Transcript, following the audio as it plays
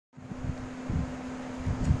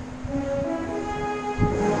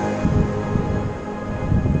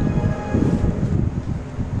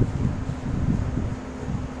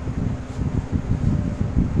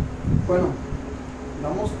Bueno,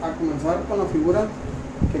 vamos a comenzar con la figura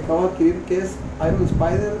que acabo de adquirir, que es Iron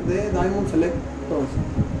Spider de Diamond Select Toys.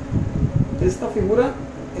 Esta figura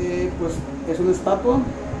pues es una estatua,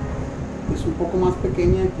 es un poco más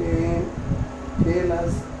pequeña que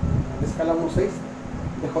las escala 1/6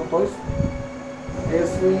 de Hot Toys.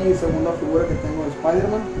 Es mi segunda figura que tengo de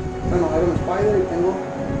Spiderman, bueno, Iron Spider, y tengo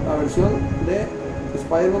la versión de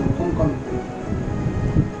Spiderman Homecoming.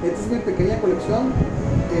 Esta es mi pequeña colección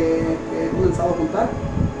que he comenzado a juntar.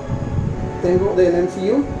 Tengo del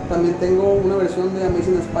MCU, también tengo una versión de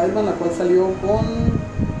Amazing Spider-Man, la cual salió con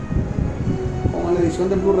la edición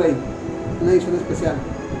de Blu-ray, una edición especial.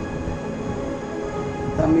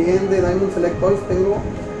 También de Diamond Select Toys tengo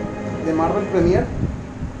de Marvel Premier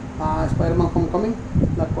a Spider-Man Homecoming,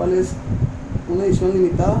 la cual es una edición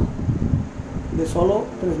limitada de solo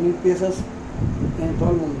 3000 piezas en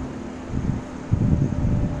todo el mundo.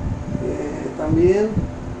 También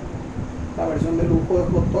la versión de lujo de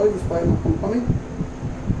Hot Toys de Spider-Man Homecoming.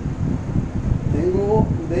 Tengo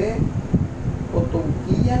de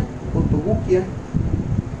Otobukia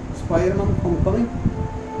Spider-Man Homecoming,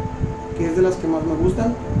 que es de las que más me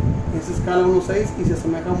gustan. Es escala 1/6 y se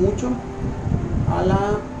asemeja mucho a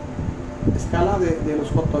la escala de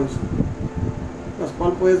los Hot Toys, las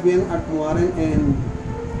cuales puedes bien acomodar en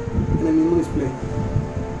el mismo display.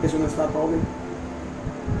 Es una estatua obvio.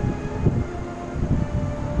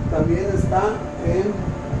 También está en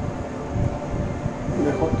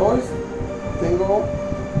de Hot Toys. Tengo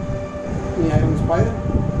mi Iron Spider,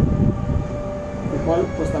 el cual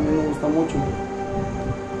pues también me gusta mucho.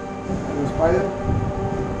 Iron Spider,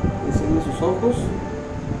 enseño sus ojos, a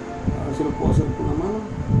ver si lo puedo hacer con la mano.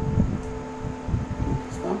 Aquí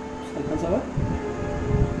está, ¿se alcanza a ver?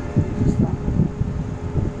 Aquí está,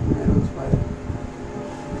 Iron Spider.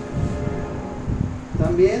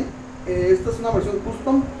 También esta es una versión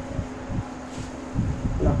custom,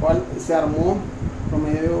 la cual se armó por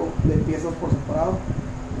medio de piezas por separado.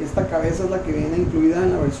 Esta cabeza es la que viene incluida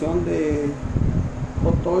en la versión de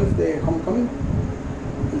Hot Toys de Homecoming.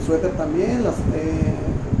 El suéter también,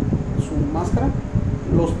 su máscara,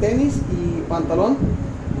 los tenis y pantalón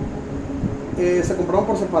se compraron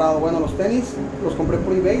por separado. Bueno, los tenis los compré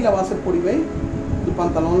por eBay, la base por eBay. El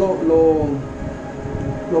pantalón lo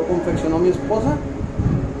confeccionó mi esposa,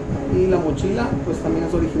 y la mochila pues también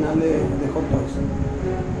es original de Hot Toys.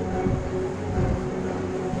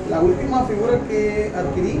 La última figura que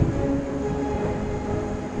adquirí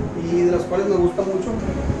y de las cuales me gusta mucho,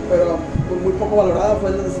 pero pues muy poco valorada,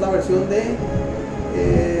 fue la versión de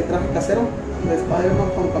traje casero de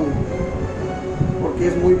Spider-Man Homecoming, porque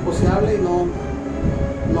es muy poseable y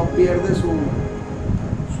no pierde su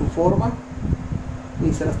forma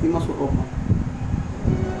ni se lastima su ropa.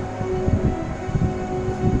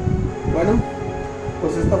 Bueno,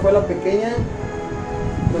 pues esta fue la pequeña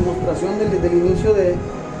demostración del inicio de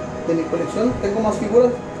mi colección. Tengo más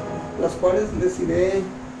figuras, las cuales les iré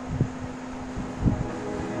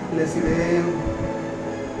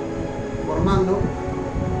formando,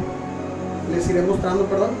 les iré mostrando,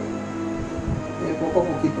 perdón, poco a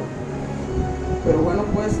poquito. Pero bueno,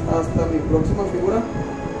 pues hasta mi próxima figura,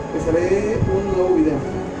 les haré un nuevo video.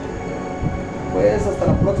 Pues hasta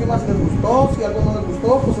la próxima. Si les gustó, si algo no les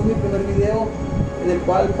gustó, pues es mi primer video en el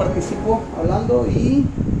cual participo hablando, y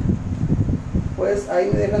pues ahí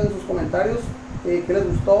me dejan en sus comentarios qué les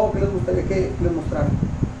gustó, qué les gustaría que les mostrara.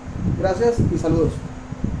 Gracias y saludos.